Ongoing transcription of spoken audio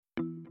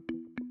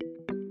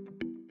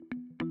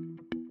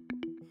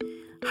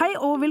Hei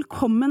og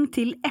velkommen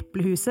til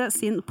Eplehuset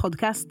sin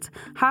podcast.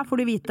 Her får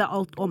du vite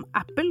alt om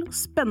Apple,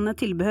 spennende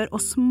tilbehør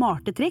og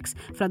smarte triks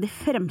fra de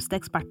fremste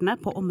ekspertene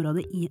på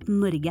området i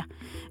Norge.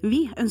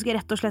 Vi ønsker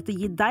rett og slett å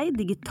gi deg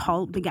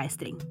digital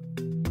begeistring.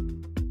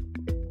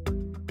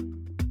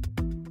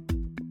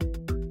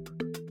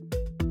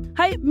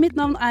 Hei, mitt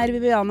navn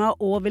Viviana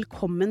og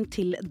velkommen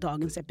til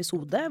dagens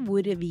episode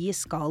hvor vi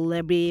skal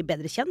bli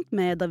bedre kjent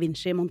med Da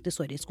Vinci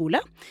Montessori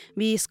skole.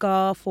 Vi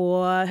skal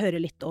få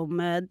høre litt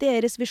om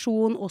deres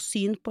visjon og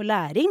syn på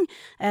læring,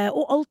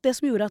 og alt det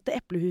som gjorde at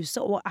Eplehuset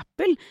og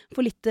Apple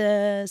for litt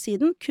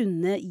siden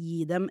kunne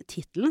gi dem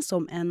titelen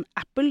som en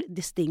Apple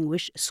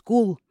Distinguished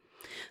School.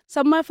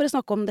 Sammen med for å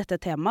snakke om dette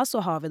temaet så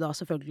har vi da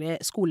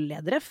selvfølgelig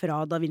skoleledere fra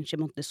Da Vinci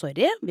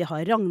Montessori. Vi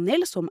har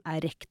Ragnhild som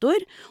rektor,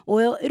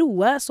 og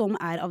Roe som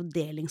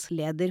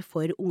avdelingsleder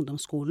for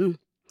ungdomsskolen.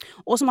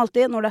 Og som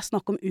alltid når det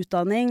snakk om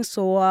utdanning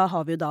så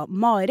har vi da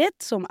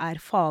Marit som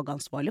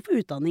fagansvarlig for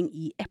utdanning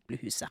i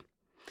Eplehuset.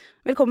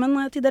 Velkommen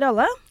til dere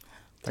alle.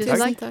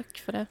 Tusen takk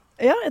for det.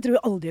 Ja, jeg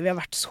tror aldri vi har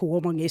vært så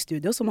mange i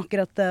studio som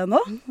akkurat nå.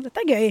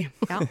 Dette gøy.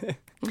 Ja.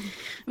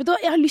 Vet du,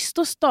 jeg har lyst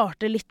til å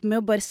starte litt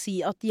med å bare si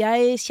at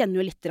jeg kjenner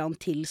jo litt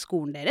til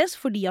skolen deres,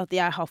 fordi at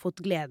jeg har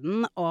fått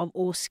gleden av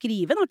å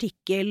skrive en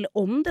artikkel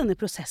om denne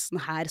prosessen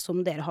her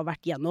som dere har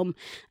vært gjennom.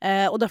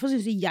 Og derfor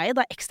synes jeg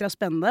det ekstra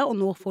spennende å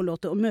nå få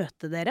lov til å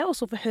møte dere, og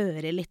så få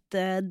høre litt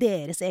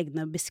deres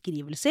egne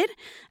beskrivelser,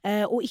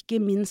 og ikke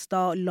minst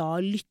da la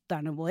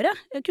lytterne våre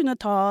kunne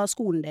ta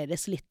skolen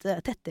deres litt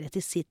tettere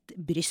til sitt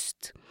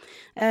bryst.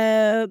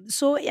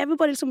 Så jeg vil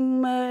bare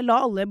liksom la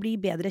alle bli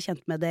bedre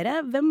kjent med dere.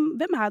 Hvem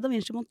Da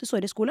Vinci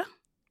Montessori skole?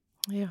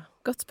 Ja,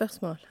 godt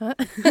spørsmål.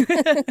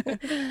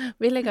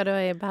 Vi ligger da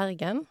i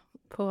Bergen,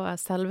 på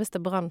selveste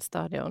Brann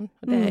stadion.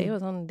 Og det jo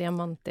sånn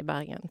diamant i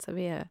Bergen, så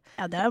vi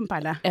Ja, det en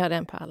perle. Ja,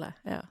 det en perle,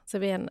 ja. Så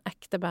vi en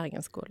ekte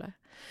Bergensskole.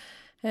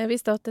 Vi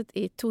startet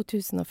i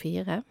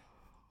 2004,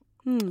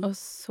 og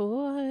så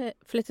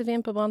flyttet vi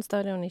inn på Brann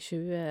stadion i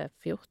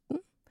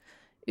 2014.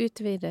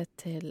 Utvidet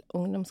til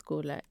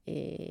ungdomsskole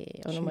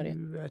i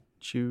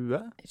 2020,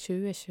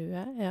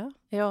 ja.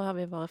 I år har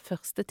vi våre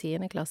første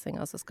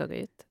 10.-klassinger som skal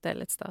gå ut. Det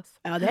litt stas.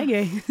 Ja, det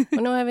gøy.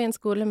 Og nå vi en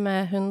skole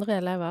med 100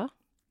 elever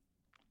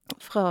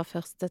fra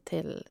 1.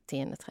 til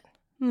 10.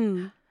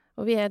 trinn.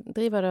 Og vi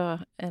driver da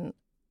en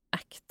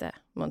ekte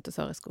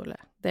Montessori-skole.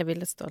 Det vi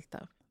litt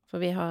stolt av. For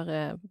vi har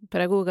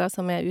pedagoger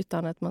som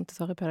utdannet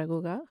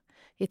Montessori-pedagoger,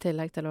 i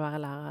tillegg til å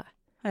være lærere.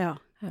 Ja.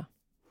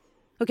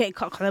 Ok,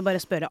 kan jeg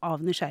bare spørre av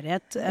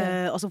nysgjerrighet,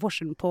 altså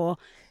forskjellen på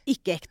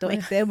ikke ekte og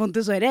ekte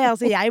Montessori?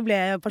 Altså jeg ble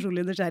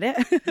personlig nysgjerrig.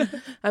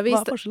 Hva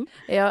forskjellen?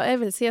 Ja, jeg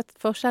vil si at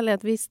forskjellen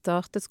at vi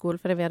startet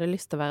skolen fordi vi hadde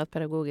lyst til å være et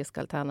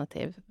pedagogisk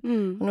alternativ.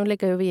 Og nå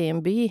ligger jo vi i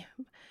en by,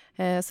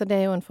 så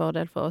det jo en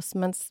fordel for oss.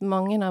 Mens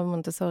mange av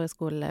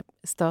Montessori-skolene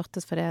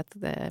startes fordi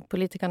at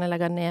politikerne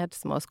legger ned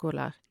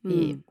småskoler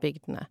i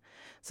bygdene.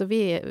 Så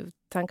vi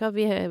tenker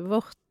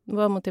at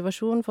vår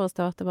motivasjon for å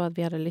starte var at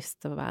vi hadde lyst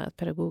til å være et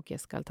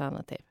pedagogisk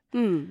alternativ.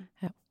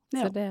 Ja.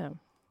 Så det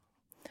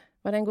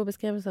var det en god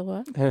beskrivelse, Roa?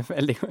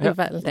 Veldig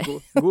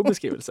god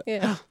beskrivelse.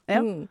 Ja.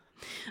 Men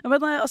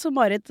altså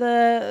Marit,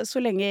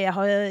 så lenge jeg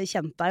har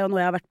kjent deg, og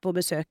når jeg har vært på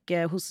besøk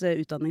hos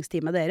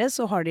utdanningsteamet deres,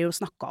 så har de jo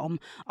snakket om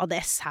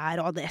ADS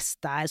her og ADS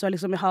der, så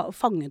liksom jeg har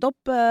fanget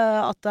opp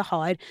at det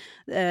har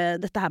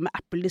dette her med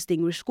Apple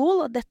Distinguished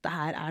School, og dette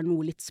her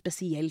noe litt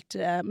spesielt.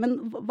 Men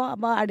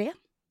hva det?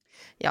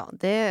 Ja,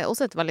 det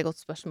også et veldig godt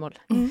spørsmål.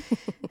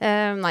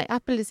 Nei,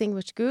 Apple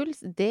Distinguished Schools,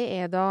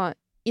 det da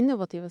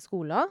innovative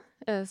skoler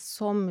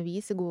som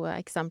viser gode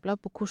eksempler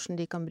på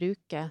hvordan de kan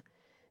bruke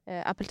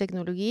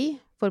Apple-teknologi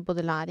for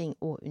både læring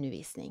og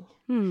undervisning.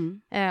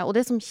 Og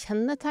det som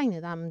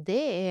kjennetegner dem,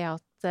 det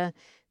at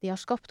de har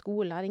skapt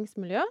gode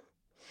læringsmiljø,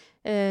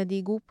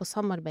 de gode på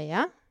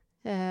samarbeidet,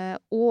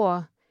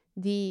 og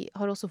de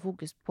har også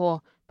fokus på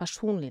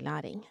personlig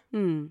læring.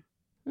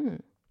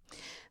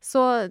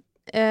 Så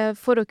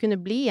for å kunne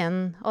bli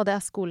en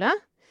ADS-skole,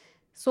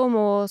 så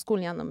må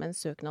skolen gjennom en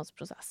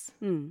søknadsprosess.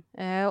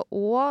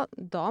 Og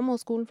da må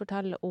skolen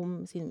fortelle om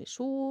sin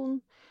visjon,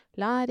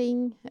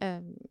 læring,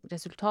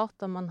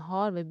 resultater man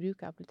har ved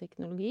bruk av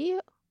Apple-teknologi,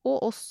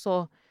 og også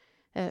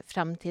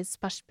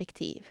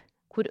fremtidsperspektiv.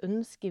 Hvor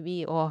ønsker vi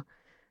å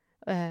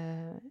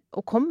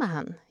komme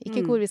hen?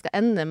 Ikke hvor vi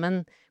skal ende,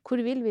 men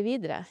hvor vil vi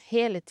videre?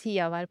 Hele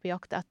tiden være på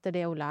jakt etter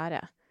det å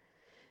lære.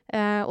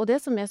 Og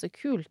det som så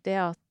kult, det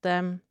at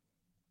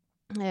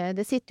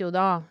det sitter jo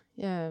da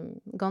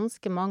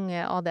ganske mange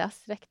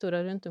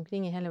ADS-rektorer rundt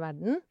omkring i hele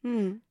verden,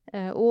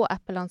 og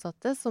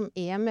Apple-ansatte som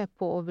med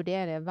på å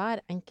vurdere hver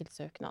enkelt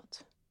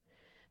søknad.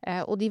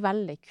 Og de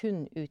velger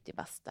kun ut de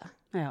beste.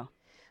 Ja.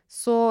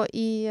 Så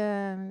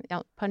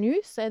per nå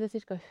så det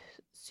cirka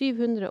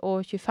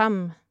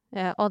 725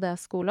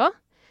 ADS-skoler,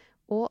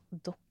 og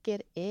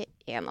dere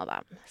en av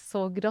dem.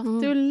 Så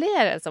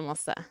gratulerer så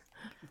masse!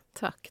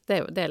 Takk.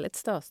 Det litt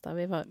stas da,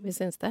 vi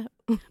synes det.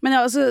 Men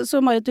ja, altså, så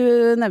Marit,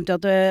 du nevnte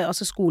at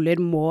altså,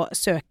 skoler må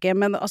søke,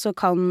 men altså,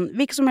 kan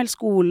hvilken som helst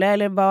skole,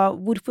 eller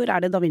hvorfor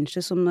det Da Vinci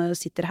som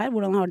sitter her?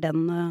 Hvordan har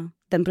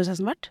den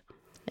prosessen vært?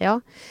 Ja,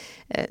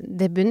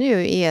 det begynner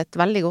jo i et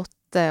veldig godt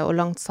og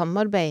langt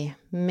samarbeid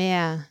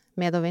med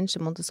Da Vinci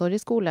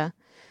Montessori-skole.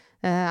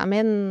 Jeg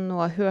mener nå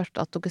har hørt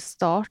at dere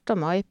startet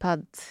med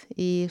iPad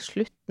i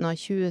slutten av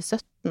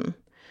 2017.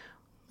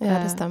 Ja,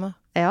 det stemmer.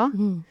 Ja.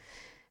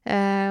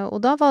 Og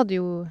da var det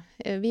jo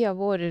via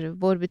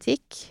vår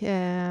butikk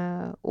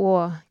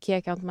og Key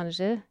Account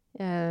Manager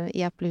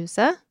i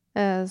Eplehuset,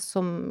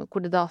 hvor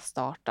det da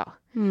startet.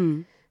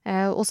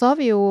 Og så har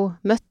vi jo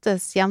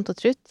møttes jevnt og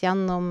trutt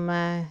gjennom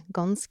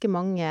ganske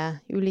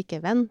mange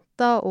ulike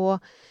eventer, og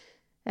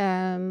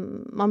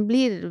man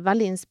blir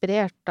veldig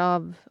inspirert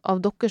av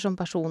dere som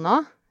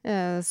personer,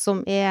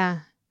 som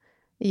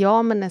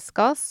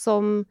ja-mennesker,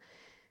 som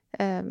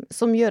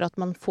gjør at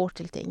man får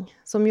til ting,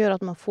 som gjør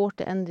at man får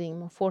til endring,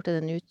 man får til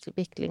den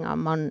utviklingen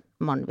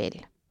man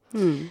vil.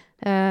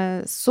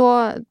 Så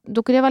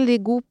dere veldig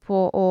gode på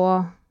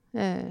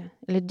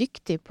eller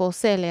dyktige på å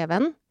se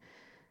eleven.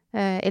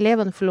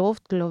 Elevene får lov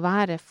til å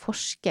være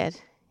forsker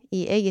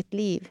i eget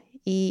liv,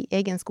 i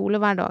egen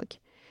skolehverdag.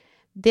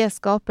 Det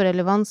skaper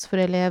relevans for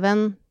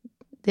eleven,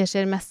 det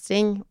skjer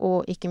mestring,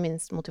 og ikke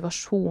minst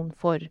motivasjon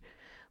for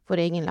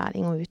egen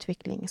læring og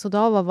utvikling. Så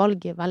da var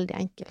valget veldig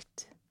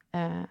enkelt.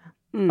 Ja,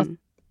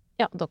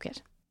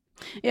 dere.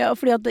 Ja,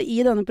 fordi at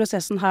i denne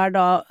prosessen her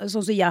da,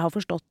 sånn som jeg har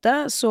forstått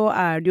det, så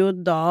det jo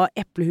da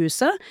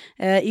Eplehuset,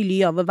 i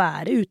ly av å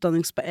være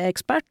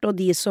utdanningsekspert, og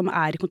de som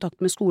i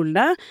kontakt med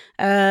skolene,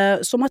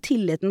 som har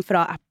tilliten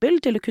fra Apple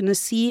til å kunne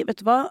si,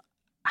 vet du hva,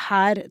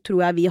 her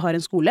tror jeg vi har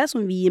en skole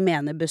som vi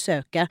mener bør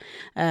søke,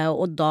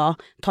 og da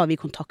tar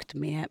vi kontakt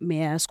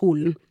med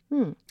skolen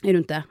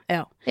rundt det.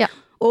 Ja.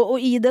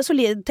 Og i det så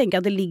tenker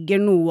jeg at det ligger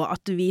noe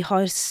at vi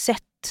har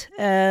sett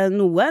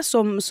noe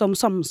som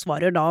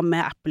samsvarer da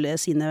med Apple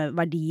sine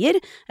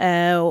verdier,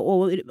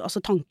 og altså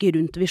tanker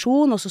rundt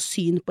visjon, altså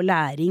syn på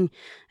læring.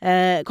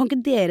 Kan ikke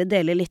dere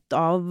dele litt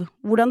av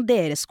hvordan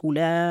deres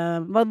skole,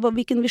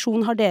 hvilken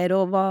visjon har dere,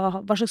 og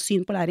hva slags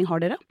syn på læring har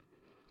dere?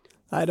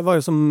 Nei, det var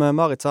jo som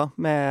Marit sa,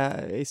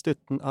 i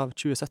slutten av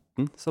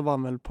 2017 så var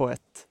vi vel på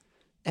et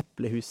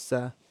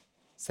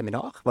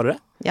Eplehuset-seminar, var det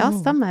det? Ja,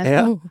 stemmer.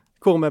 Ja,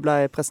 hvor vi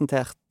ble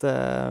presentert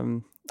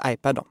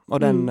iPad da,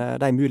 og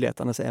de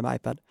mulighetene som med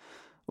iPad.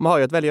 Og vi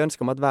har jo et veldig ønske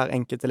om at hver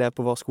enkelt elev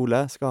på vår skole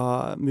skal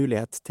ha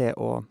mulighet til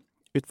å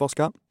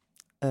utforske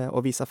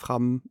og vise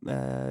frem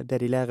det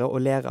de lærer,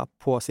 og lære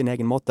på sin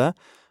egen måte.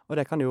 Og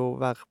det kan jo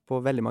være på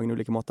veldig mange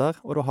ulike måter,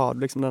 og da har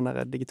du liksom den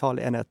der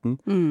digitale enheten,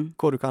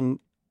 hvor du kan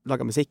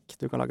lage musikk,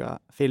 du kan lage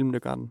film, du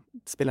kan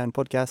spille en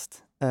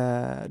podcast.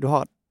 Du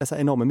har disse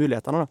enorme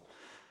mulighetene da.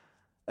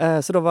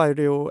 Så da var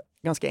det jo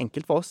ganske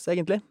enkelt for oss,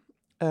 egentlig,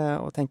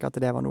 å tenke at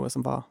det var noe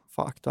som var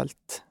for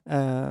aktuelt.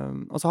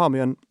 Og så har vi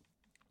jo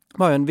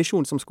en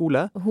visjon som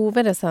skole.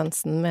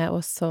 Hovedessensen med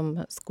oss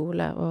som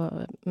skole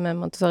og med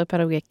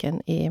Montessori-pedagogikken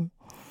i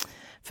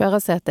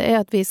førersetet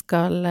at vi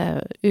skal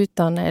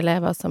utdanne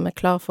elever som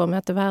klar for å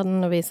møte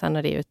verden, og vi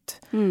sender de ut.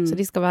 Så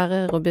de skal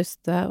være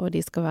robuste, og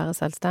de skal være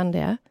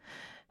selvstendige.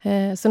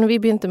 Så når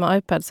vi begynte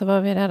med iPad, så var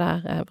vi det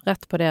der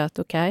rett på det at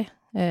ok,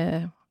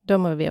 da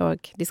må vi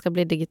også, de skal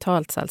bli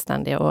digitalt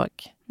selvstendige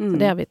også. Så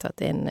det har vi tatt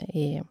inn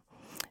i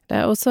det.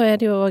 Og så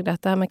det jo også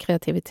dette med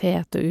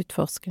kreativitet og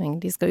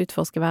utforskning. De skal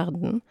utforske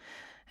verden.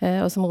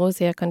 Og som Ro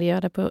sier, kan de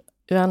gjøre det på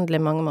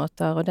uendelig mange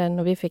måter. Og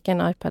når vi fikk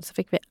en iPad, så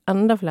fikk vi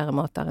enda flere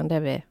måter enn det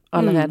vi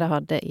allerede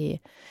hadde i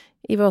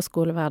vår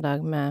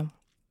skolehverdag med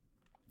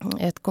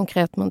et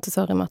konkret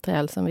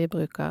Montessori-materiell som vi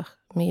bruker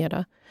mye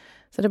da.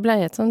 Så det ble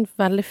et sånn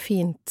veldig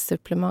fint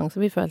supplement,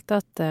 så vi følte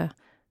at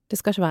det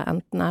skal ikke være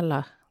enten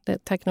eller.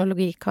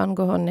 Teknologi kan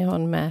gå hånd i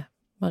hånd med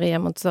Maria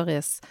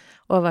Montessoris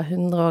over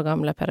 100 år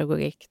gamle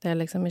pedagogikk. Det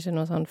liksom ikke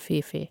noe sånn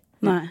fy-fy.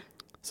 Nei.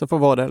 Så for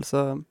vår del,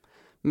 så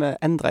vi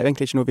endrer jo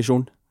egentlig ikke noe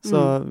visjon.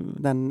 Så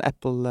den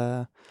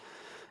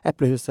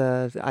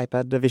Eplehuset,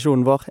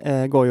 iPad-visjonen vår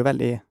går jo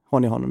veldig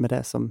hånd i hånd med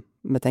det som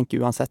vi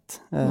tenker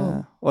uansett.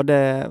 Og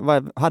det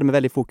hadde vi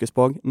veldig fokus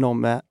på når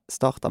vi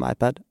startet med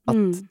iPad,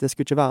 at det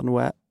skulle ikke være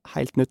noe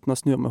helt nytt når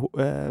snur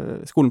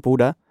med skolen på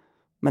hodet,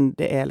 men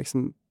det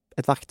liksom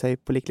et verktøy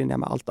på lik linje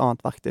med alt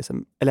annet verktøy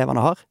som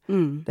elevene har.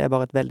 Det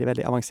bare et veldig,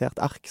 veldig avansert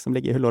ark som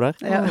ligger i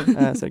hullet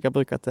der, så de kan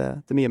bruke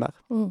til mye mer.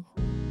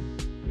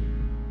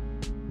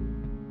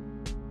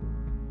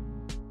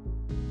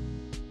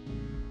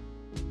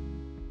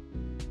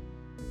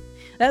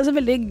 Det så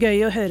veldig gøy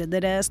å høre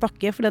dere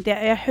snakke, for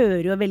jeg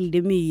hører jo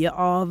veldig mye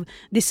av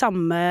de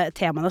samme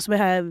temaene som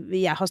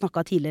jeg har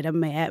snakket tidligere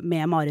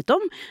med Marit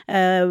om.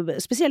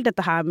 Spesielt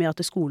dette her med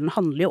at skolen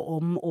handler jo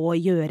om å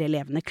gjøre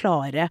elevene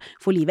klare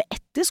for livet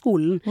etter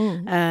skolen.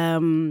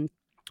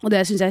 Og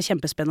det synes jeg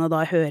kjempespennende da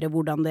å høre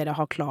hvordan dere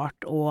har klart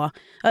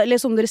eller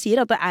som dere sier,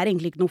 at det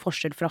egentlig ikke noen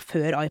forskjell fra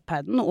før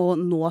iPaden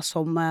og nå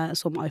som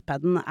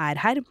iPaden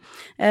her.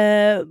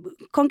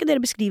 Kan ikke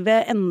dere beskrive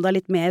enda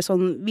litt mer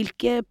sånn,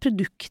 hvilke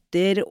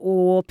produkter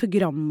og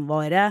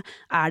programvare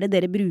det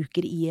dere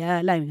bruker i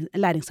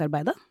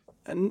læringsarbeidet?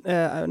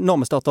 Når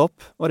vi startet opp,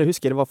 og det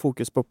husker jeg det var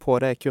fokus på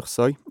det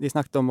kurset også, de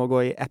snakket om å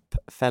gå i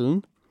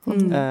app-fellen,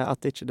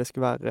 at ikke det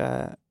skulle være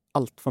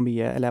alt for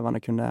mye elevene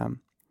kunne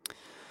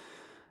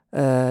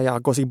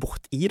gå seg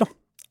bort i, da,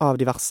 av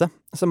diverse.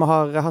 Så vi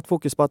har hatt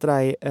fokus på at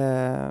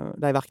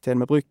de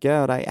verktøyene vi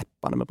bruker, og de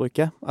appene vi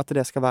bruker, at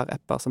det skal være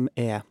apper som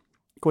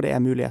hvor det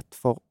mulighet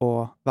for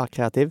å være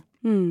kreativ,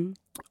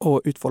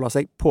 og utfolde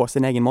seg på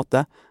sin egen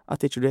måte,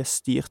 at ikke du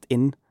styrt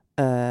inn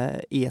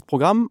i et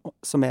program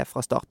som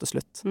fra start til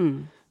slutt.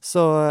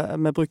 Så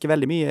vi bruker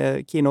veldig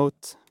mye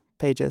Keynote,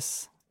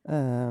 Pages,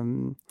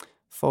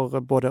 for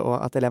både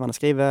at elevene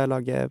skriver,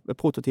 lager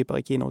prototyper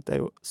i Keynote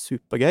jo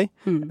supergøy,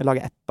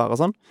 lager apper og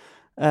sånn,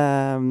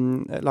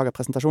 lager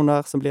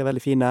presentasjoner som blir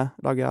veldig fine,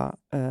 lager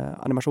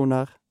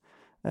animasjoner,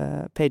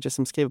 Pages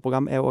som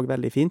skriveprogram også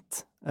veldig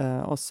fint,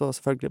 og så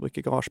selvfølgelig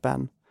bruker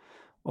GarageBand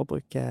og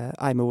bruker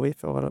iMovie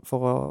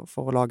for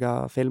å lage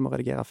film og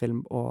redigere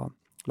film og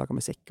lage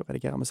musikk og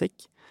redigere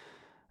musikk.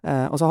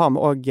 Og så har vi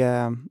også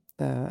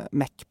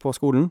Mac på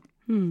skolen,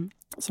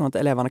 sånn at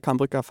elevene kan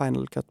bruke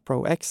Final Cut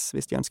Pro X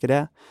hvis de ønsker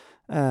det,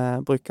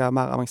 bruke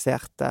mer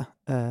avanserte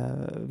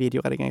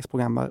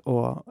videoredigeringsprogrammer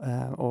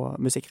og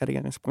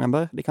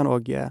musikkredigeringsprogrammer. De kan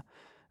også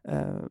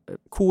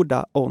kode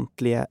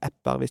ordentlige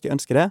apper hvis de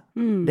ønsker det.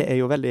 Det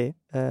jo veldig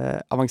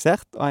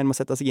avansert, og en må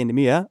sette seg inn i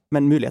mye,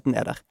 men muligheten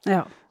der.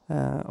 Ja.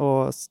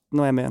 Og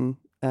nå vi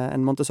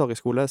en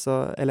Montessori-skole,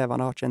 så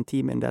elevene har ikke en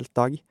timeinndelt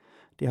dag.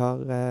 De har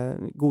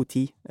god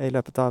tid i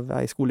løpet av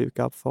en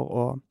skoleuke for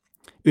å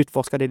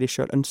utforske det de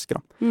selv ønsker.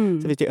 Da.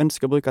 Så hvis de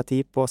ønsker å bruke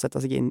tid på å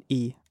sette seg inn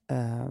i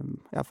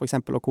for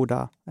eksempel å kode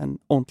en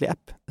ordentlig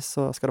app,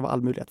 så skal det være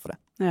all mulighet for det.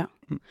 Ja.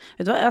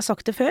 Vet du hva, jeg har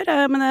sagt det før,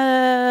 men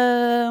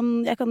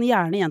jeg kan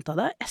gjerne gjenta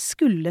det. Jeg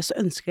skulle så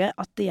ønske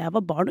at jeg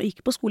var barn og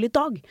gikk på skole i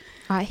dag.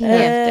 Jeg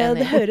helt enig.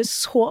 Det høres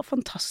så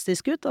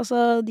fantastisk ut, altså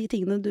de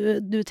tingene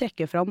du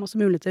trekker fram,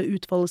 også mulighet til å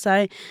utfolde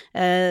seg,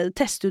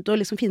 teste ut og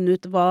liksom finne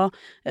ut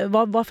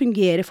hva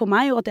fungerer for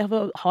meg, og at jeg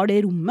har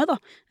det rommet da,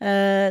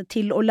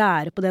 til å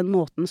lære på den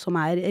måten som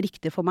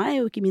riktig for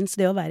meg, og ikke minst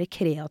det å være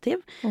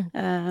kreativ.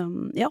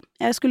 Ja,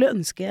 jeg skulle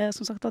ønske,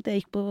 som sagt, at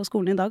jeg gikk på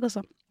skolen i dag,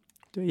 altså.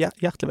 Du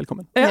hjertelig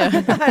velkommen. Ja,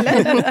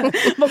 herlig.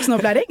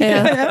 Voksenopplæring.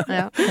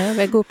 Ja,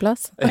 ved god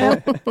plass.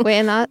 Og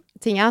en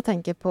ting jeg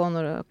tenker på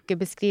når dere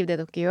beskriver det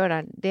dere gjør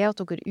der, det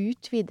at dere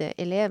utvider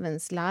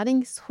elevens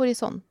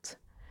læringshorisont.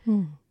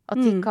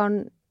 At de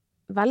kan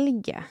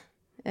velge.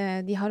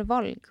 De har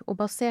valg, og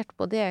basert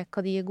på det,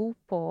 hva de gode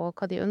på, og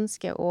hva de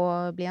ønsker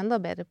å bli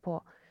enda bedre på,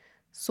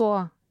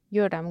 så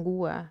gjør de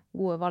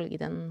gode valg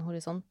i den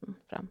horisonten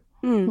frem.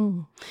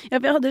 Ja,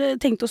 jeg hadde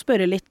tenkt å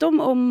spørre litt om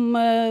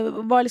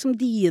hva liksom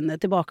dine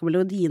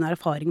tilbakemeldinger og dine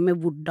erfaringer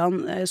med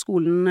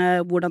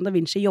hvordan Da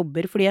Vinci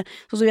jobber, fordi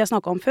sånn som vi har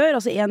snakket om før,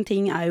 altså en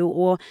ting jo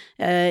å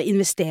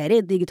investere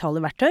i digitale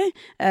verktøy,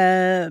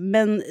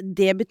 men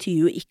det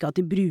betyr jo ikke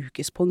at de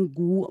brukes på en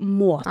god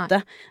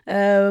måte.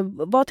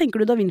 Hva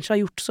tenker du Da Vinci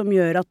har gjort som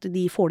gjør at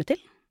de får det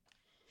til?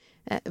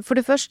 For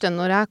det første,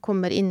 når jeg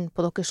kommer inn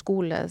på deres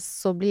skole,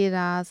 så blir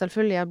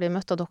jeg blir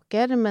møtt av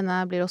dere, men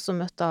jeg blir også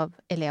møtt av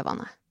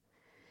elevene.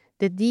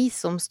 Det de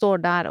som står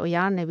der og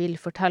gjerne vil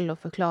fortelle og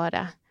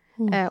forklare,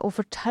 og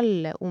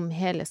fortelle om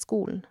hele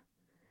skolen.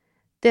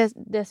 Det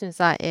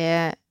synes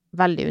jeg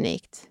veldig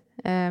unikt.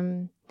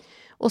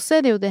 Og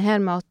så det jo det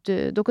her med at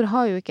dere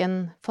har jo ikke en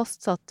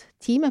fastsatt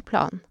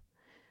timeplan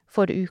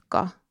for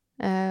uka,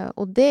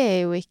 og det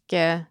jo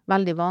ikke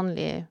veldig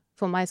vanlig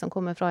for meg som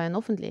kommer fra en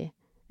offentlig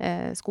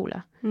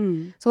skole.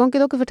 Så kan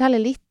ikke dere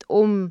fortelle litt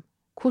om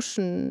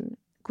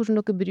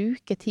hvordan dere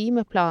bruker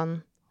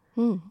timeplanen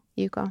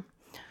i uka?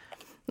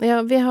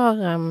 Ja, vi har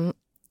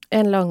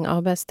en lang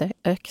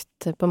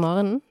arbeidsøkt på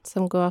morgenen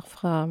som går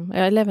fra...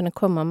 Ja, elevene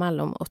kommer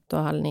mellom 8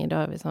 og halv 9, da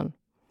vi sånn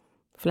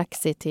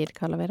fleksitid,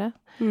 kaller vi det.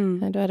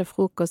 Da det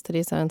frokost til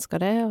de som ønsker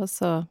det, og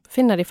så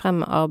finner de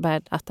frem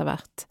arbeid etter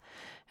hvert.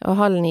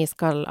 Og halv 9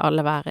 skal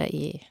alle være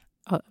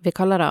vi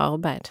kaller det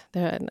arbeid.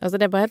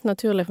 Det bare helt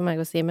naturlig for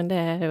meg å si, men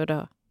det jo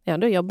da... Ja,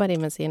 da jobber de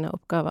med sine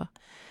oppgaver.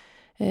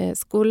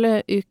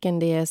 Skoleuken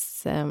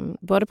deres,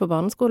 både på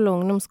barneskolen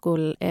og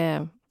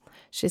ungdomsskolen,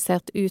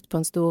 skissert ut på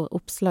en stor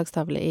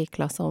oppslagstavle i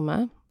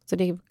klasserommet, så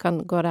de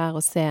kan gå der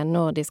og se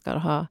når de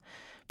skal ha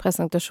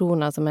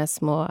presentasjoner som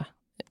små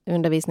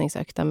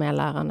undervisningsøkter med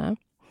lærerne,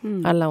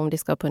 eller om de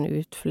skal på en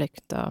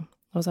utflukt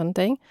og sånne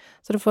ting.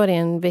 Så da får de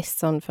en viss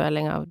sånn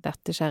føling av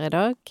dette skjer i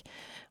dag.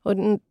 Og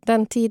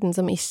den tiden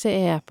som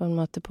ikke på en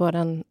måte på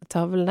den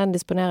tavlen, den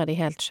disponerer de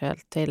helt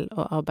selv til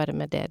å arbeide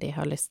med det de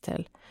har lyst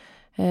til.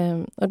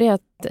 Og det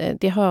at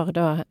de har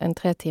da en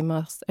 3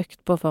 timers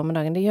økt på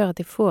formiddagen, det gjør at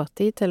de får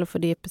tid til å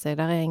fordype seg.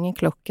 Der ingen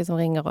klokke som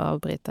ringer og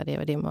avbryter de,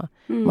 og de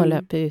må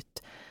løpe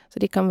ut.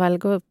 Så de kan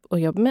velge å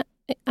jobbe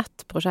med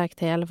ett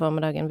prosjekt hele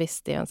formiddagen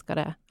hvis de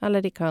ønsker det.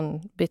 Eller de kan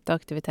bytte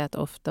aktivitet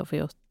ofte og få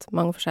gjort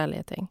mange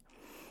forskjellige ting.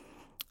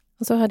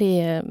 Og så har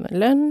de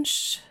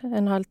lunsj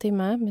en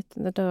halvtime,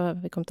 da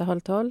vi kom til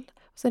 11:30.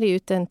 Og så de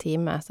ute en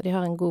time, så de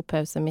har en god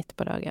pause midt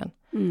på dagen.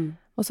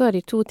 Og så har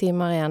de 2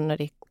 timer igjen når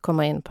de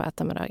kommer inn på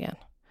ettermiddagen.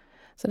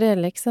 Så det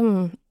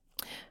liksom...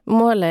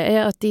 Målet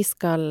at de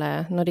skal,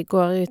 når de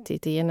går ut i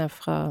tidene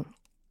fra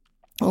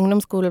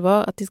ungdomsskolen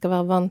vår, at de skal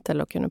være vant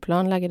til å kunne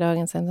planlegge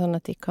dagen sin, sånn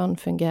at de kan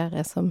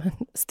fungere som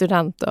en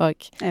student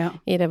og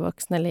i det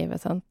voksne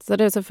livet, sant? Så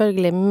det er jo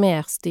selvfølgelig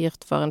mer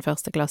styrt for en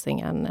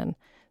førsteklassing enn en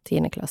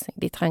tiendeklassing.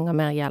 De trenger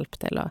mer hjelp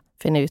til å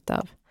finne ut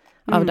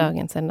av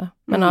dagen sin, da.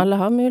 Men alle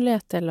har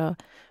mulighet til å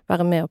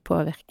være med og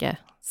påvirke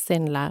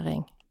sin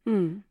læring.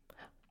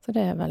 Så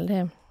det er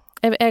veldig...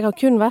 Jeg har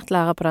kun vært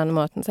lærer på denne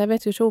måten, så jeg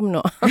vet jo ikke om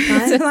noe.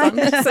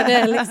 Så det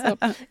er liksom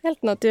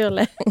helt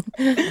naturlig.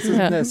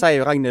 Det sier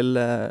jo Ragnhild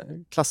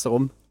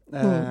klasserom,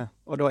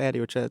 og da er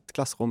det jo ikke et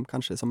klasserom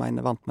kanskje som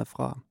en er vant med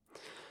fra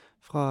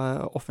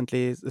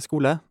offentlig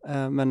skole,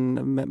 men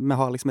vi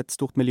har liksom et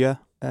stort miljø,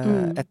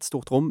 et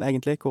stort rom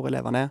egentlig, hvor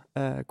eleverne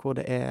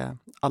hvor det er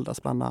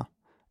aldersblandet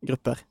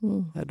grupper.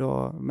 Da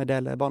vi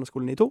deler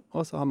barneskolen i 2,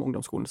 og så har vi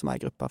ungdomsskolen som er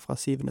en gruppe fra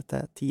 7.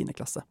 til 10.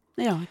 klasse.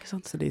 Ja, ikke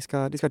sant. Så de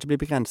skal ikke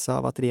bli begrenset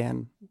av at de er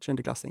en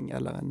 7.-klassing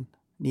eller en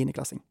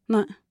 9.-klassing.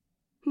 Nei.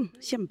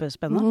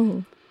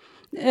 Kjempespennende.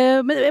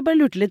 Men jeg bare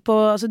lurte litt på,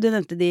 altså du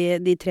nevnte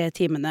de 3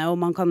 timene, og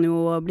man kan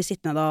jo bli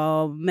sittende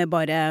da med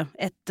bare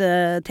ett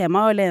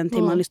tema, eller en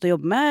ting man har lyst til å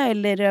jobbe med,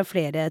 eller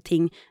flere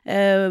ting.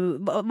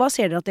 Hva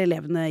ser dere at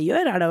elevene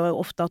gjør? Er det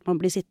ofte at man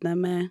blir sittende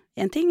med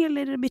en ting,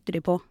 eller bytter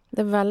de på?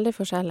 Det er veldig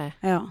forskjellig.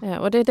 Ja,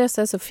 og det er det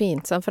som er så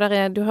fint, sant? For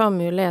du har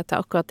mulighet til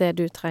akkurat det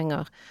du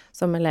trenger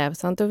som elev,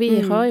 sant? Og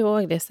vi har jo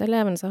også disse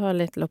elevene som har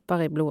litt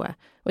lopper i blodet,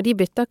 og de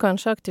bytter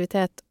kanskje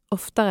aktivitet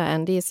oftere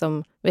enn de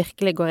som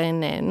virkelig går inn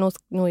i nå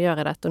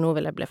gjør jeg dette, og nå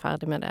vil jeg bli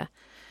ferdig med det.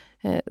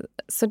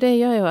 Så det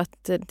gjør jo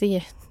at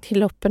de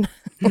loppene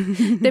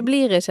det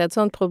blir ikke et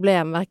sånt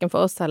problem hverken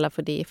for oss eller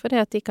for de,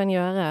 fordi at de kan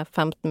gjøre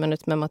 15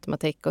 minutter med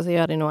matematikk, og så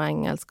gjør de noe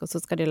engelsk, og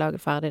så skal de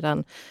lage ferdig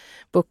den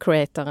book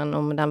creatoren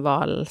om den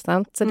valen,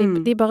 sant? Så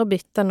de bare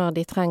bytter når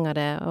de trenger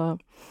det,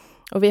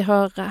 og vi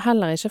har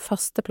heller ikke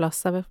faste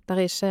plasser, der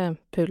er ikke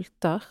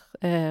pulter,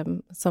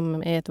 som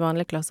i et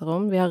vanlig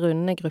klasserom. Vi har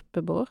runde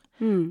gruppebord,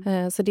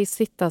 så de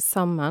sitter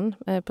sammen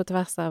på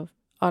tvers av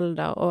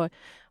alder,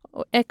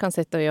 og jeg kan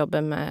sitte og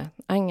jobbe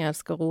med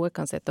engelsk, og Roe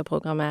kan sitte og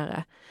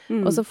programmere.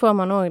 Og så får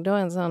man også da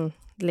en sånn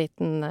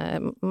liten,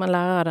 man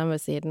lærer av den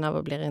ved siden av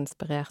og blir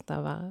inspirert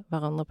av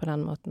hverandre på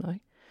den måten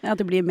også. Ja, at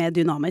det blir mer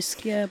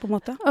dynamisk på en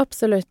måte.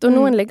 Absolutt, og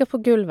noen ligger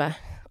på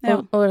gulvet.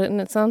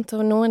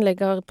 Og noen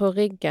ligger på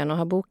ryggen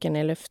og har boken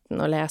i luften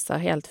og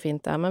leser helt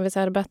fint der. Men hvis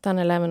jeg hadde bedt den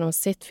eleven om å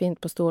sitte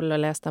fint på stolen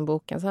og lese den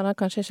boken, så hadde han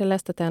kanskje ikke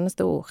lest et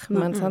eneste ord.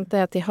 Men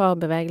det at de har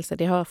bevegelse,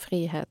 de har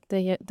frihet,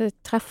 det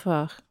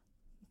treffer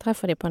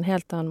de på en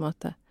helt annen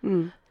måte.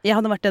 Jeg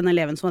hadde vært den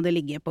eleven som hadde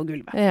ligget på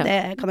gulvet. Ja.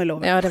 Det kan jeg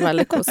love. Ja, det er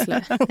veldig koselig.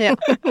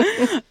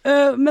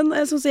 Men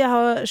sånn som jeg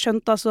har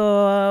skjønt, altså,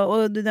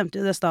 og du nevnte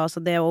jo det sted,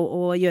 altså, det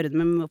å gjøre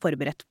dem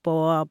forberedt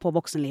på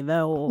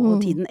voksenlivet og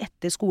tiden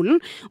etter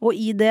skolen. Og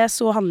i det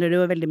så handler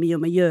det jo veldig mye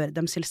om å gjøre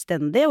dem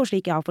selvstendige, og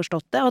slik jeg har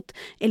forstått det, at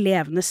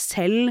elevene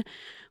selv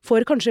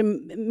får kanskje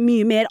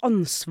mye mer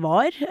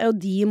ansvar,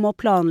 og de må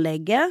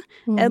planlegge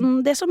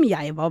enn det som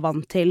jeg var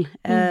vant til.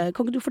 Kan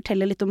ikke du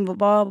fortelle litt om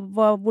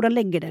hvordan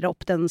legger dere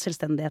opp den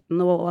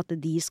selvstendigheten, og at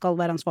de skal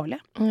være ansvarlige?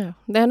 Ja,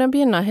 det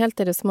begynner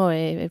helt i det små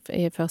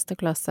i første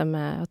klasse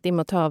med at de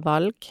må ta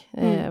valg.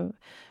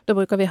 Da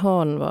bruker vi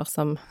hånden vår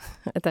som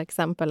et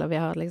eksempel, og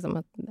vi har liksom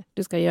at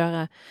du skal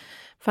gjøre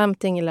 5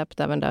 ting i løpet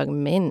av en dag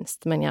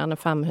minst, men gjerne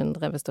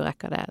 500 hvis du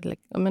rekker det.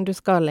 Men du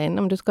skal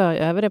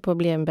øve deg på å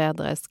bli en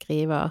bedre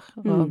skriver,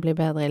 og bli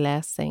bedre i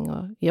lesing,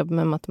 og jobbe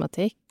med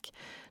matematikk.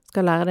 Du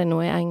skal lære deg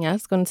noe i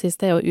engelsk, og den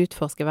siste er å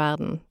utforske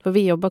verden. For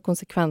vi jobber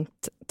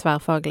konsekvent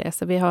tverrfaglig,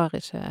 så vi har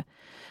ikke...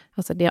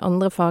 Altså, de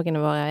andre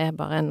fagene våre er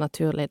bare en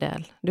naturlig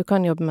del. Du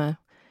kan jobbe med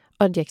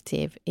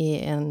adjektiv i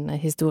en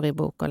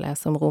historiebok og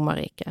lese om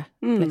Romerriket.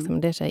 Liksom,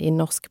 det er ikke i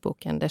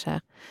norskboken det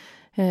skjer.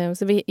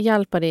 Så vi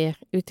hjelper de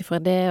ut ifra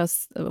det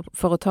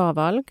for å ta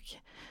valg.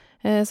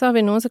 Så har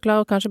vi noen som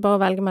klarer kanskje bare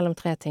å velge mellom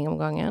 3 ting om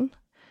gangen.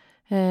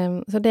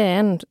 Så det er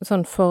en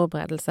sånn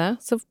forberedelse.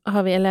 Så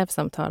har vi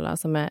elevsamtaler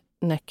som er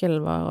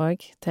nøkkelen vår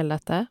også til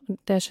dette.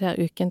 Det skjer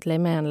ukentlig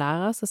med en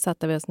lærer, så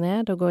setter vi oss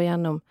ned og går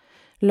gjennom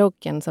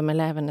loggen som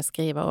elevene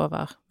skriver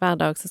over. Hver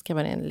dag så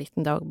skriver de en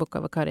liten dagbok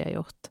over hva de har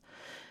gjort.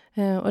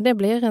 Og det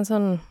blir en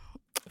sånn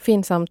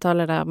fin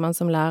samtale der man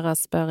som lærer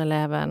spør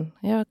eleven,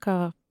 ja,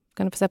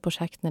 kan du få se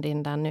prosjektene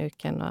dine denne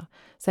uken, og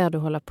ser du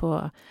holder på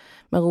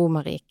med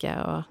Romerriket,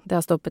 og det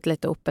har stoppet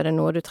litt opp, er det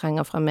noe du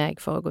trenger fra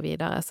meg for å gå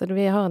videre? Så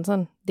vi har en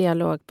sånn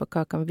dialog på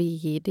hva kan vi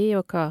gi de,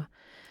 og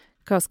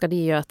hva skal de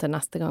gjøre til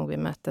neste gang vi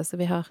møtes.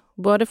 Så vi har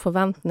både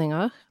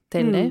forventninger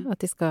til de,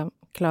 at de skal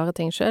klare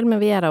ting selv,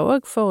 men vi er der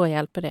også for å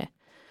hjelpe de.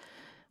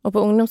 Og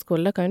på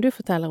ungdomsskolen, da kan jo du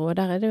fortelle, Roe,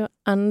 der er det jo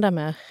enda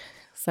mer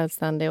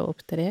selvstendig og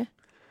opp til de.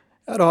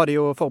 Ja, da har de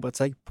jo forberedt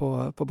seg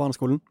på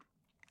barneskolen.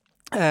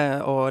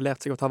 Og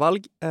lært seg å ta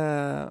valg,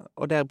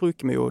 og der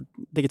bruker vi jo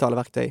digitale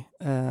verktøy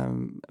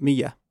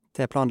mye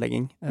til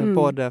planlegging,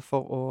 både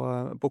for å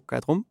booke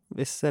et rom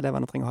hvis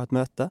eleverne trenger å ha et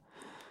møte.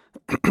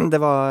 Det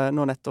var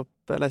nå nettopp,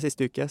 eller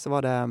siste uke, så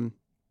var det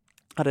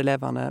hadde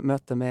elevene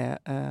møte med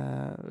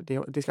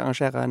de skal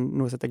arrangere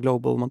noe som heter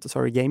Global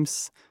Montessori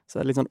Games, så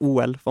det litt sånn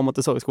OL for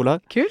Montessori-skoler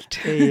Kult.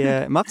 i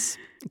mars.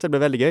 Så det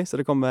ble veldig gøy, så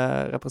det kom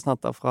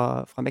representanter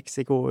fra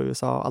Mexico,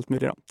 USA og alt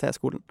mulig da, til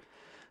skolen.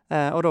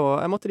 Og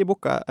da måtte de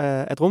booke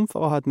et rom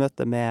for å ha et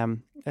møte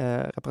med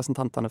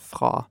representantene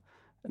fra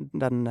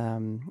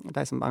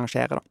de som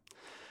arrangerer da.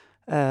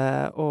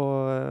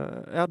 Og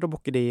ja, da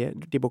booker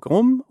de booker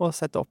rom og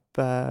setter opp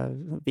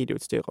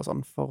videoutstyr og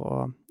sånn for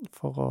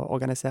å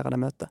organisere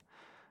det møtet.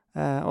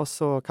 Og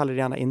så kaller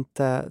de gjerne inn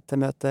til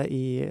møte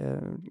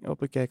og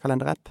bruker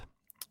kalenderapp.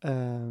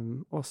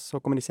 Og så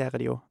kommuniserer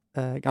de jo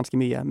ganske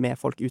mye med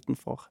folk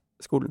utenfor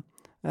skolen.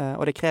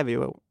 Og det krever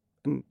jo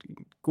en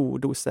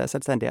god dose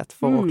selvstendighet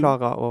for å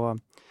klare å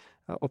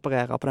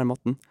operere på den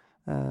måten.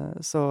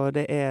 Så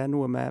det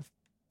noe med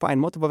på en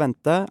måte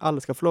forvente.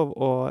 Alle skal få lov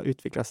å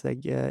utvikle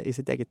seg i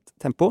sitt eget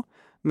tempo,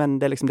 men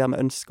det liksom der vi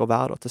ønsker å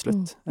være da til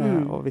slutt.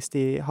 Og hvis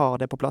de har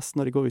det på plass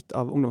når de går ut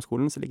av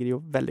ungdomsskolen, så ligger de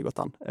jo veldig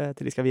godt an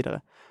til de skal videre.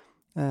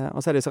 Og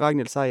så det som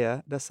Ragnhild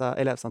sier, disse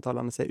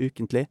elevsamtalene som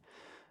ukentlig.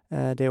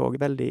 Det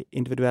også veldig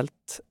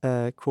individuelt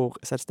hvor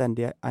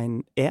selvstendige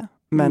en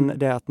men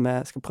det at vi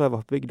skal prøve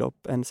å bygge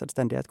opp en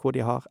selvstendighet hvor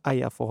de har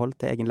eierforhold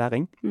til egen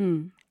læring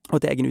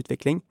og til egen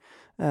utvikling,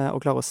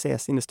 og klare å se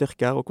sine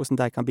styrker og hvordan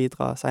de kan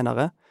bidra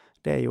senere,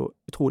 det jo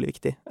utrolig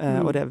viktig.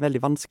 Og det en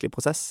veldig vanskelig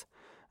prosess.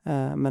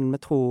 Men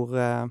vi tror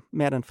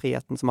med den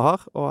friheten som vi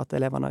har, og at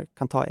elevene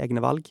kan ta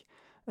egne valg,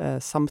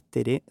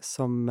 samtidig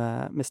som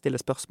vi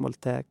stiller spørsmål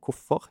til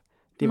hvorfor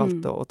de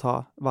valgte å ta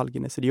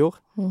valgene som de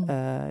gjorde,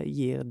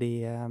 gir de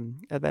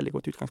et veldig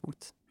godt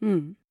utgangspunkt.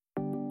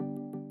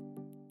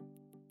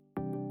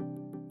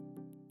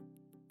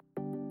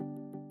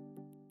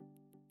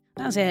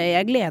 Altså,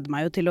 jeg gleder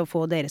meg jo til å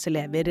få deres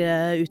elever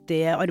ut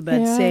i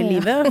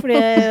arbeidslivet, fordi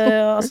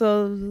altså,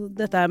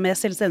 dette med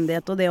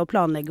selvstendighet og det å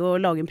planlegge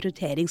og lage en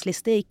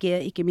prioriteringsliste,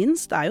 ikke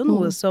minst, jo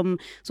noe som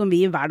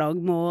vi hver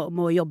dag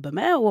må jobbe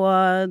med,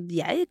 og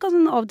jeg kan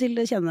av og til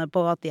kjenne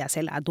på at jeg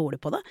selv dårlig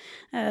på det.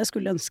 Jeg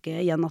skulle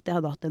ønske igjen at jeg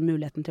hadde hatt den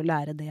muligheten til å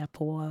lære det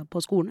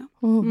på skolen.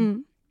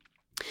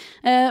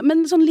 Men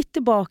sånn litt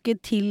tilbake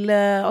til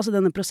altså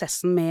denne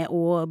prosessen med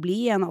å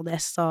bli en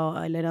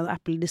ADSA eller en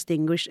Apple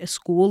Distinguished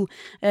School.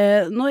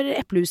 Når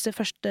Eplehuset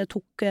først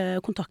tok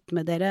kontakt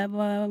med dere,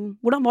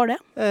 hvordan var det?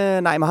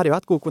 Nei, vi hadde jo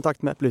hatt god kontakt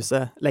med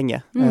Eplehuset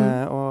lenge,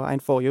 og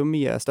en får jo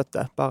mye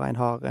støtte, bare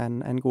en har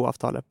en god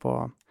avtale på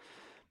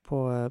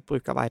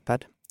bruk av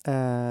iPad.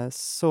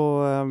 Så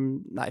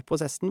nei,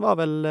 prosessen var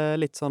vel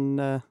litt sånn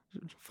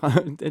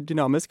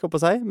dynamisk,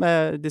 håper jeg.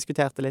 Vi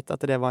diskuterte litt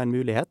at det var en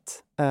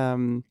mulighet.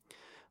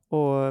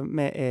 Og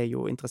vi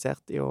jo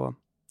interessert i å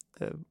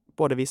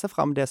både vise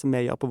frem det som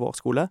vi gjør på vår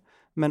skole,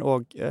 men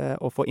også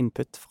å få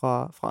input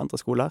fra andre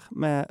skoler.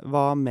 Vi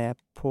var med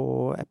på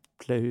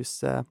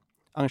Eplehuset,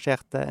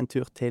 arrangerte en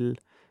tur til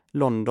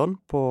London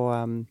på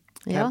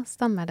Ja,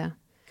 stemmer det.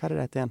 Hva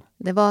det igjen?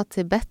 Det var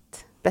til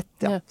BET. BET,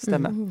 ja,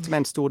 stemmer. Som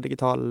en stor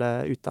digital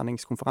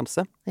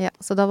utdanningskonferanse. Ja,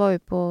 så da var vi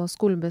på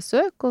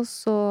skolebesøk, og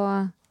så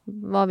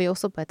var vi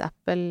også på et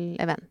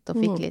Apple-event og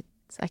fikk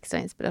litt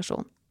ekstra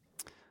inspirasjon.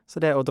 Så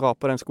det å dra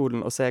på den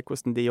skolen og se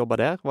hvordan de jobber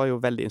der, var jo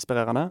veldig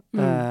inspirerende.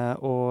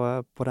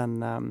 Og på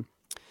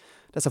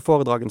disse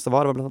foredragene så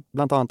var det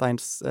blant annet en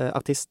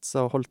artist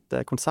som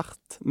holdt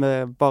konsert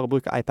med bare å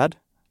bruke iPad.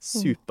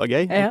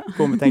 Supergøy.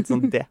 Hvor vi tenkte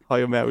sånn, det har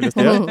jo vi jo lyst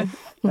til å gjøre.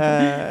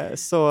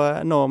 Så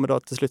når vi da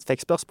til slutt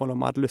fikk spørsmål om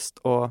vi hadde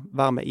lyst å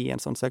være med i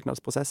en sånn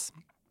søknadsprosess,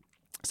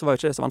 så var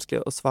jo ikke det så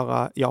vanskelig å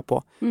svare ja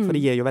på, for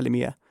det gir jo veldig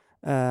mye.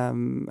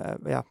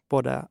 Ja,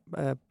 både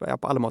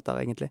på alle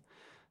måter, egentlig.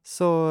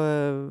 Så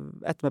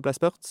etter vi ble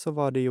spurt, så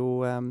var det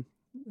jo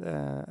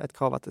et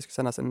krav at det skulle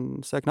sendes en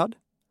søknad,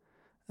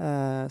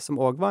 som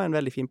også var en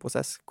veldig fin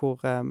prosess,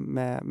 hvor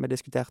vi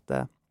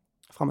diskuterte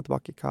frem og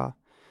tilbake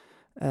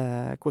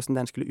hvordan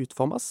den skulle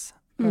utformes.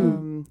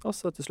 Og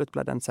så til slutt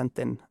ble den sendt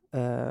inn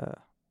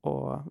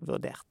og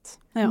vurdert.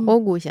 Ja.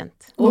 Og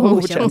godkjent.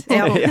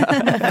 Ja.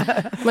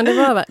 Men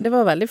det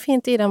var veldig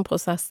fint i den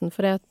prosessen,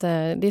 for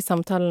de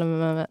samtalene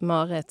med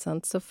Marit,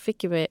 sant, så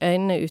fikk vi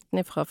øynene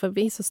utenifra, for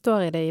vi som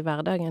står i det i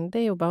hverdagen,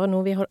 det jo bare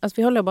noe vi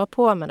holder jo bare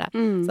på med det,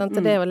 sant,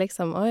 og det jo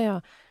liksom, ja,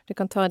 du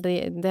kan ta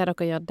det dere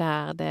gjør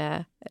der,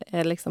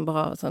 det liksom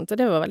bra og sånt, og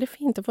det var veldig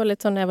fint å få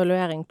litt sånn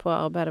evaluering på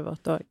arbeidet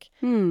vårt også,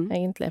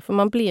 egentlig, for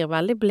man blir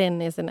veldig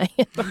blind i sin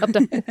egen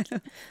hverdag.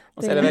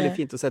 Og så det veldig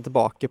fint å se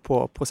tilbake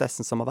på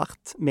prosessen som har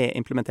vært med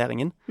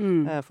implementeringen,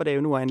 for det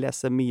jo noe en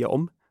leser mye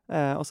om,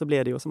 og så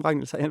blir det jo, som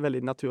Ragnhild sier, en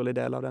veldig naturlig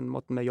del av den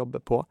måten vi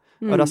jobber på,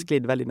 og det har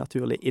sklidd veldig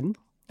naturlig inn,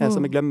 så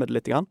vi glemmer det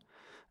litt grann.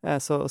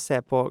 Så å se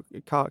på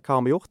hva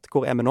har vi gjort,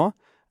 hvor vi nå,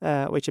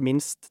 og ikke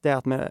minst det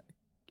at vi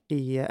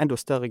i enda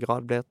større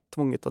grad blir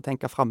tvunget til å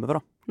tenke fremover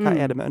da. Hva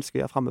det vi ønsker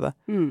å gjøre fremover?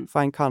 For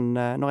en kan,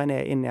 når en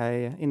inne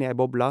i en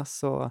boble,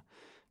 så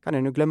kan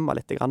en jo glemme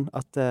litt grann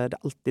at det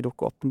alltid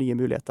dukker opp nye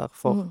muligheter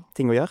for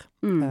ting å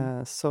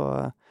gjøre. Så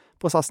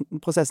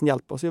prosessen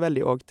hjelper oss jo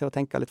veldig også til å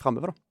tenke litt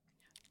fremover da.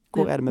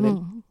 Hvor det vi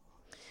vil?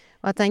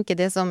 Og jeg tenker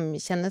det som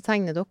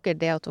kjennetegner dere,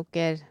 det at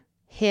dere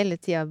hele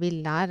tiden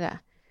vil lære.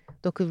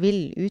 dere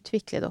vil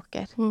utvikle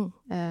dere.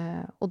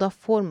 Og da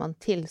får man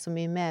til så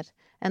mye mer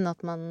enn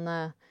at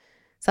man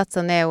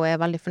setter seg ned og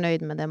er veldig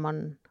fornøyd med det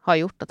man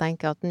har gjort, og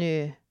tenker at nå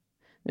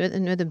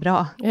er det bra.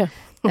 Ja.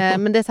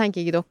 Men det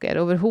tenker ikke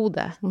dere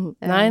overhodet.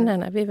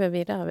 Nei, vi vil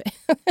videre,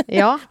 vi.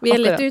 Ja, Vi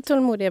er litt akkurat.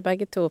 utålmodige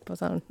begge to på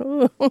sånn,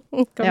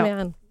 kom Ja.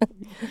 igjen.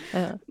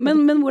 Ja.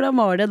 Men hvordan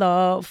var det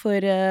da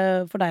for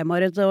deg,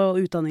 Marit, og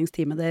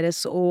utdanningsteamet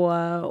deres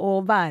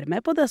å være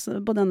med på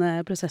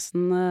denne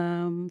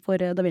prosessen for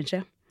Da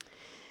Vinci?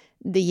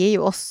 Det gir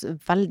jo oss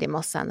veldig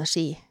masse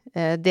energi.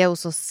 Det å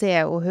så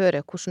se og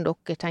høre hvordan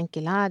dere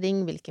tenker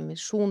læring, hvilken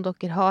visjon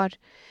dere har,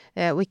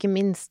 og ikke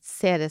minst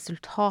se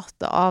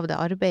resultatet av det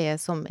arbeidet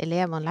som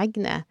elevene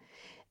legger ned,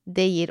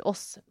 det gir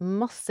oss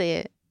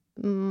masse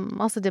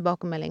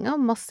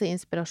tilbakemeldinger, masse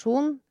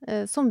inspirasjon,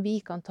 som vi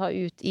kan ta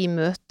ut i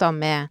møter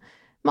med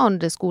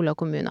andre skoler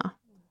og kommuner,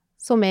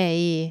 som er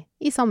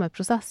i samme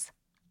prosess.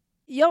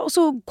 Ja, og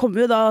så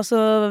kommer jo da,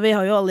 altså vi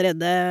har jo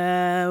allerede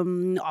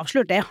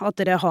avslørt det, at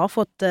dere har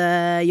fått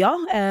ja.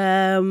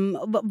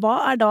 Hva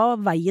er da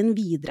veien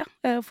videre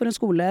for en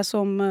skole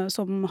som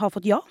har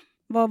fått ja?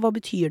 Hva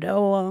betyr det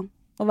å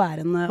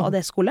være en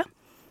ADS-skole?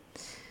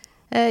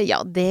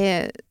 Ja,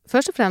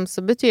 først og fremst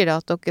så betyr det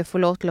at dere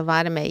får lov til å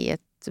være med i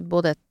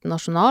både et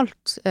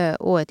nasjonalt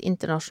og et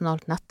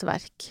internasjonalt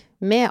nettverk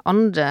med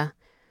andre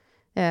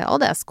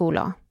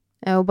ADS-skoler.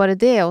 Og bare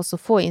det å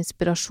få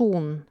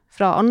inspirasjon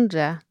fra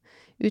andre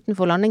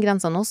utenfor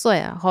landegrensene også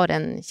har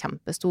en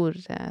kjempestor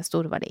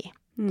verdi.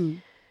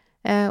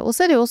 Og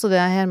så er det jo også det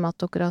her med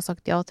at dere har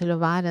sagt ja til å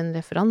være en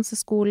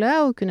referanseskole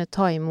og kunne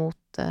ta imot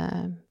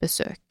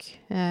besøk.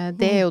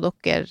 Det er jo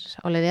dere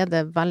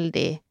allerede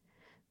veldig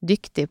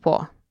dyktig på.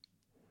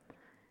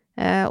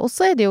 Og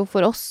så er det jo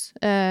for oss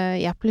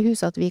i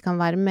Eplehuset at vi kan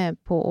være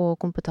med på å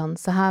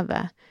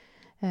kompetanseheve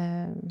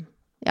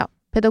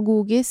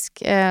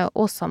pedagogisk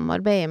og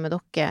samarbeide med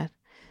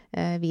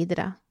dere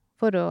videre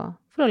for å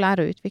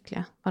lære å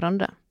utvikle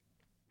hverandre.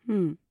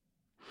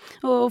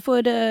 Og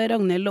for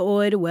Ragnhild og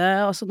Roe,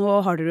 altså nå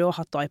har dere jo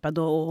hatt iPad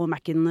og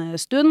Mac en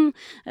stund,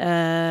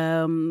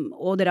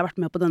 og dere har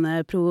vært med på denne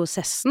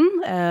prosessen,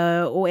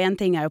 og en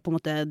ting er jo på en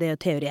måte det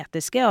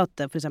teoretiske,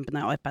 at for eksempel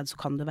med iPad så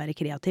kan du være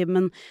kreativ,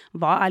 men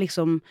hva er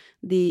liksom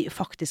de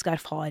faktiske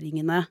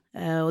erfaringene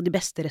og de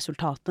beste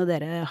resultatene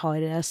dere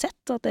har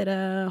sett at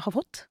dere har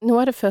fått?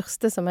 Noe av det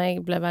første som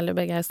jeg ble veldig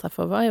begeistret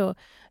for var jo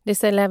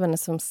disse elevene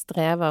som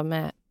strever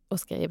med å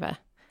skrive.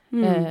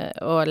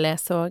 Og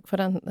lese også,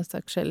 for den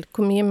saks skyld.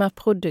 Hvor mye mer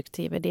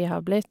produktive de har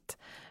blitt.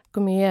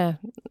 Hvor mye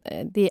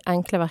de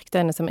enkle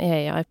verktøyene som er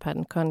i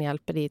iPaden kan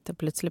hjelpe de til å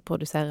plutselig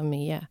produsere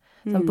mye.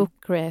 Sånn Book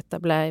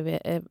Creator ble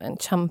en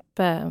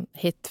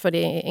kjempehit for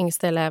de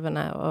yngste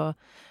elevene, og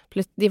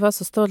de var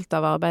så stolt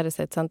av arbeidet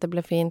sitt, sant? Det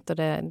ble fint, og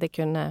de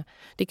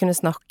kunne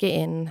snakke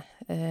inn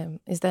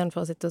i stedet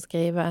for å sitte og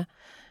skrive.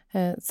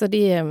 Så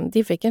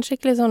de fikk en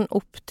skikkelig sånn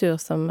opptur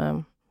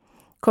som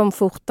kom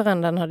fortere enn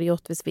den hadde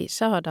gjort hvis vi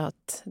ikke hadde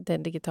hatt det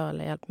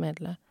digitale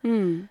hjelpemiddelet.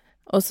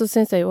 Og så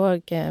synes jeg jo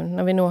også,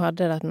 når vi nå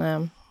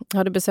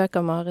hadde besøk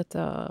av Marit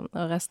og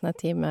resten av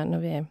teamet,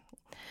 når vi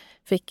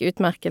fikk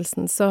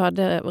utmerkelsen, så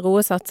hadde Roe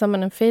satt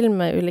sammen en film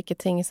med ulike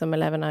ting som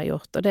elevene har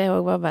gjort, og det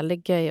også var veldig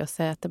gøy å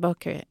se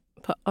tilbake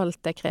på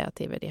alt det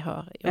kreative de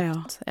har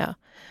gjort. Ja.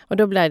 Og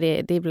da ble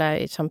de ble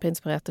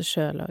kjempeinspirerte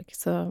selv også,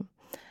 så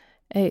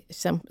jeg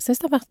synes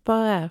det har vært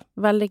bare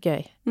veldig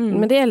gøy.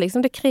 Men det er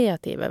liksom det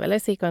kreative, vil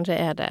jeg si kanskje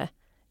er det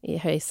i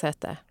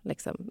høysetet,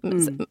 liksom.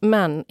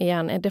 Men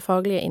igjen, det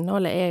faglige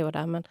innholdet er jo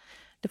det, men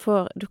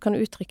du kan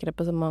uttrykke det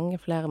på så mange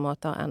flere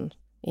måter enn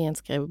i en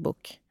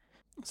skrivebok.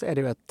 Så er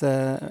det jo et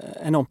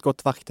enormt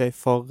godt verktøy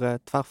for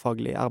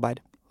tverrfaglig arbeid.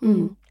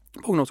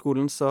 På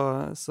ungdomsskolen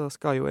så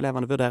skal jo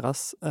elevene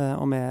vurderes,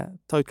 og vi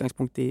tar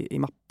utgangspunkt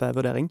i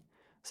mappevurdering,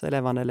 så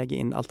elevene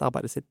legger inn alt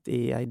arbeidet sitt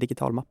i en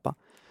digital mappe.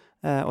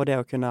 Og det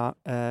å kunne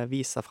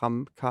vise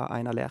fram hva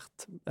en har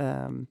lært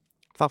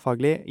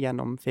tverrfaglig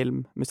gjennom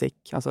film, musikk.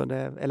 Altså det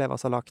er elever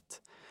som har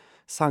lagt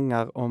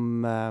sanger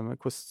om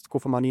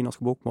hvorfor man har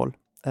nynorsk bokmål,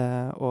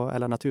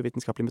 eller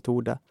naturvitenskapelig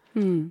metode.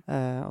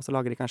 Og så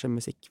lager de kanskje en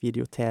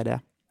musikkvideo til det.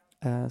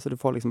 Så du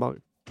får liksom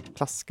bare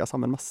klaske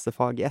sammen masse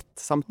fag i ett.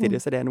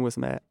 Samtidig så er det noe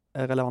som er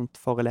relevant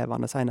for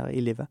elevene senere i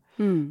livet.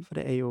 For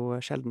det er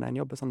jo sjelden en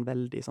jobber sånn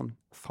veldig sånn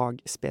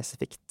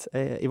fagspesifikt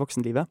i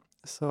voksenlivet.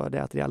 Så det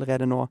at de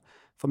allerede nå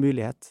får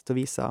mulighet til å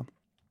vise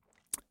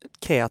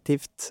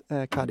kreativt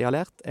hva de har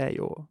lært, er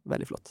jo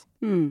veldig flott.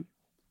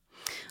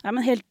 Ja,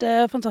 men helt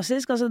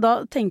fantastisk. Altså,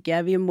 da tenker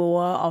jeg vi må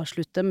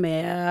avslutte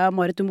med,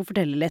 Marit, du må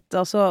fortelle litt.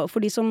 Altså,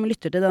 for de som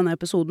lytter til denne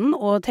episoden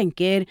og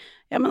tenker,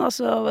 ja, men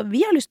altså,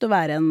 vi har lyst til å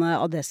være en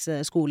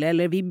ADS-skole,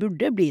 eller vi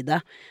burde bli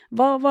det.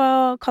 Hva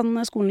kan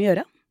skolen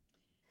gjøre?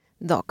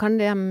 Da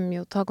kan de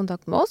jo ta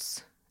kontakt med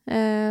oss,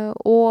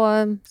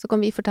 og så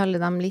kan vi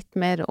fortelle dem litt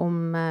mer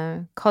om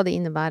hva det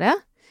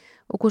innebærer,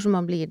 og hvordan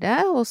man blir det,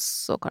 og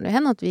så kan det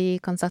hende at vi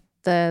kan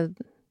sette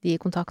de i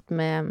kontakt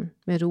med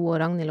Roe og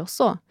Ragnhild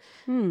også.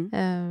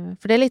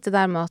 For det er litt det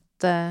der med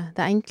at det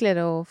er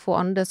enklere å få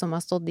andre som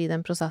har stått i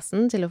den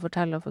prosessen til å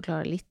fortelle og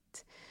forklare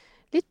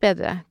litt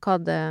bedre hva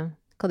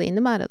hva det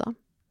innebærer da.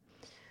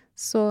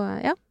 Så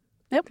ja,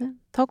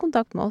 ta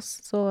kontakt med oss,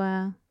 så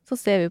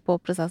ser vi på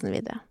prosessen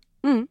videre.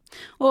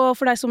 Og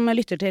for deg som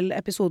lytter til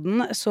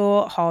episoden,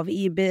 så har vi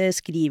i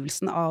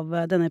beskrivelsen av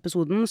denne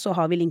episoden, så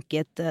har vi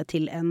linket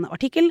til en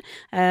artikkel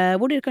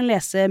hvor dere kan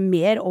lese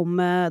mer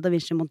om Da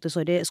Vinci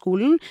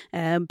Montessori-skolen,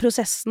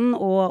 prosessen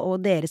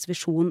og deres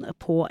visjon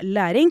på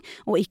læring,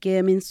 og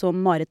ikke minst som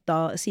Marit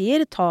da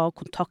sier, ta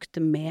kontakt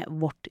med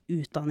vårt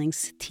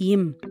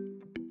utdanningsteam.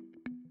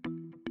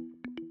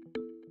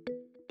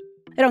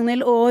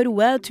 Ragnhild og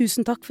Roe,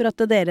 tusen takk for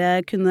at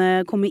dere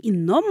kunne komme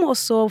innom og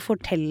så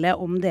fortelle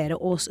om dere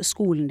og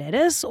skolen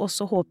deres, og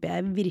så håper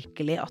jeg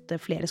virkelig at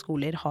flere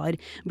skoler har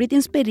blitt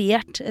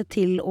inspirert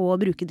til å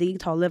bruke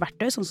digitale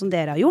verktøy, sånn som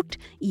dere har gjort,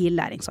 i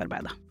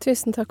læringsarbeidet.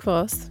 Tusen takk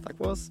for oss. Takk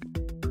for oss.